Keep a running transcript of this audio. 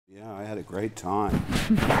Yeah, I had a great time,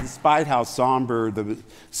 despite how somber the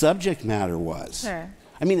subject matter was. Sure.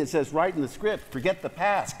 I mean, it says right in the script, forget the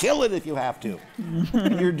past, kill it if you have to.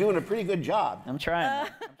 And you're doing a pretty good job. I'm trying.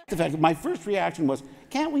 In fact, my first reaction was,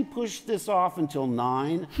 can't we push this off until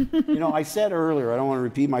 9? You know, I said earlier, I don't want to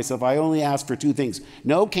repeat myself, I only asked for 2 things,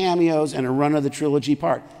 no cameos and a run of the trilogy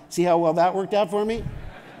part. See how well that worked out for me?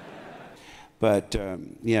 But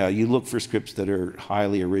yeah, you look for scripts that are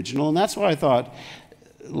highly original, and that's why I thought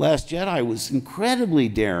Last Jedi was incredibly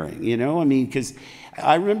daring, you know? I mean, because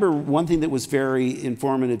I remember one thing that was very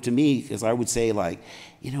informative to me, because I would say, like,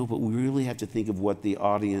 you know, but we really have to think of what the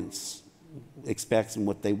audience expects and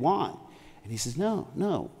what they want. And he says,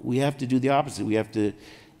 no, we have to do the opposite. We have to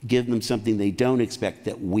give them something they don't expect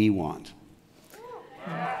that we want.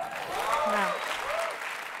 Wow.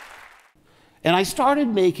 And I started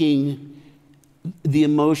making the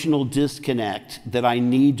emotional disconnect that I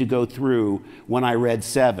need to go through when I read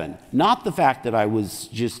 7. Not the fact that I was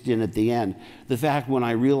just in at the end, the fact when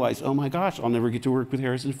I realized, oh my gosh, I'll never get to work with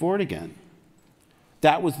Harrison Ford again.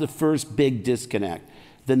 That was the first big disconnect.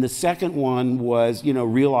 Then the second one was, you know,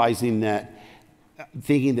 realizing that,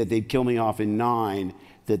 thinking that they'd kill me off in 9,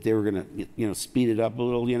 that they were gonna, you know, speed it up a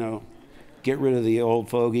little, you know, get rid of the old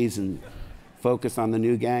fogies and focus on the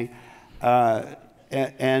new gang.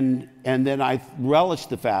 And then I relished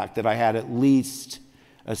the fact that I had at least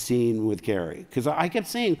a scene with Carrie. Because I kept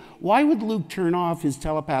saying, why would Luke turn off his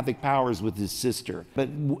telepathic powers with his sister? But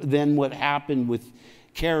then what happened with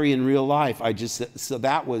Carrie in real life, so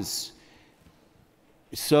that was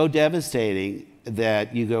so devastating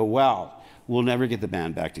that you go, well, we'll never get the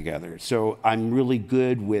band back together. So I'm really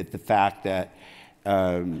good with the fact that,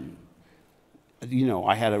 you know,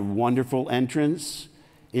 I had a wonderful entrance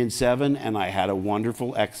in 7, and I had a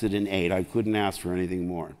wonderful exit in 8. I couldn't ask for anything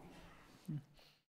more.